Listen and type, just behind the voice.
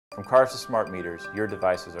From cars to smart meters, your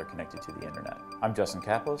devices are connected to the internet. I'm Justin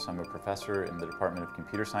Kapos. I'm a professor in the Department of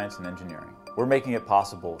Computer Science and Engineering. We're making it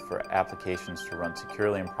possible for applications to run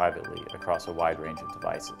securely and privately across a wide range of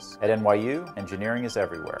devices. At NYU, engineering is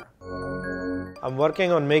everywhere. I'm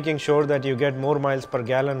working on making sure that you get more miles per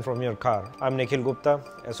gallon from your car. I'm Nikhil Gupta,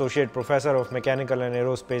 Associate Professor of Mechanical and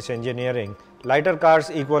Aerospace Engineering. Lighter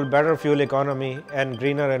cars equal better fuel economy and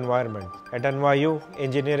greener environment. At NYU,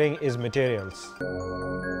 engineering is materials.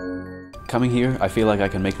 Coming here, I feel like I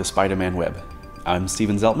can make the Spider-Man web. I'm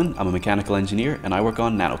Steven Zeltman, I'm a mechanical engineer, and I work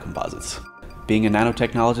on nanocomposites. Being a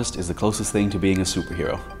nanotechnologist is the closest thing to being a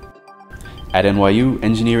superhero. At NYU,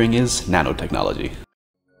 engineering is nanotechnology.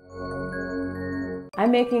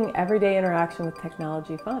 I'm making everyday interaction with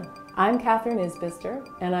technology fun. I'm Catherine Isbister,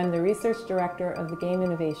 and I'm the Research Director of the Game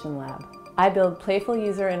Innovation Lab. I build playful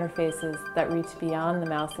user interfaces that reach beyond the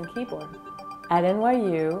mouse and keyboard. At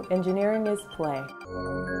NYU, engineering is play.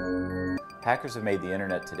 Hackers have made the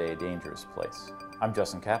internet today a dangerous place. I'm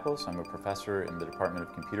Justin Kapos. I'm a professor in the Department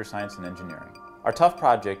of Computer Science and Engineering. Our tough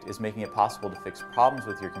project is making it possible to fix problems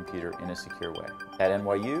with your computer in a secure way. At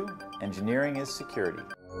NYU, engineering is security.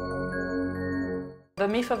 The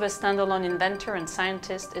myth of a standalone inventor and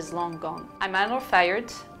scientist is long gone. I'm Anor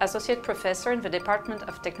Fayard, Associate Professor in the Department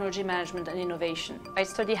of Technology Management and Innovation. I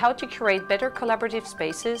study how to create better collaborative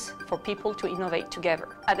spaces for people to innovate together.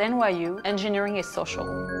 At NYU, engineering is social.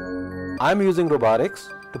 I'm using robotics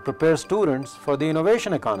to prepare students for the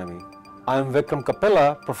innovation economy. I'm Vikram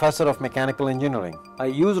Kapila, Professor of Mechanical Engineering. I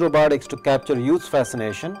use robotics to capture youth's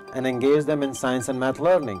fascination and engage them in science and math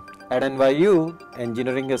learning. At NYU,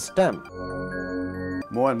 engineering is STEM.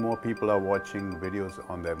 More and more people are watching videos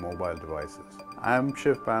on their mobile devices. I'm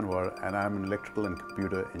Shiv Panwar and I'm an electrical and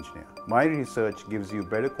computer engineer. My research gives you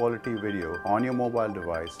better quality video on your mobile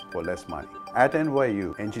device for less money. At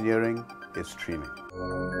NYU, engineering is streaming.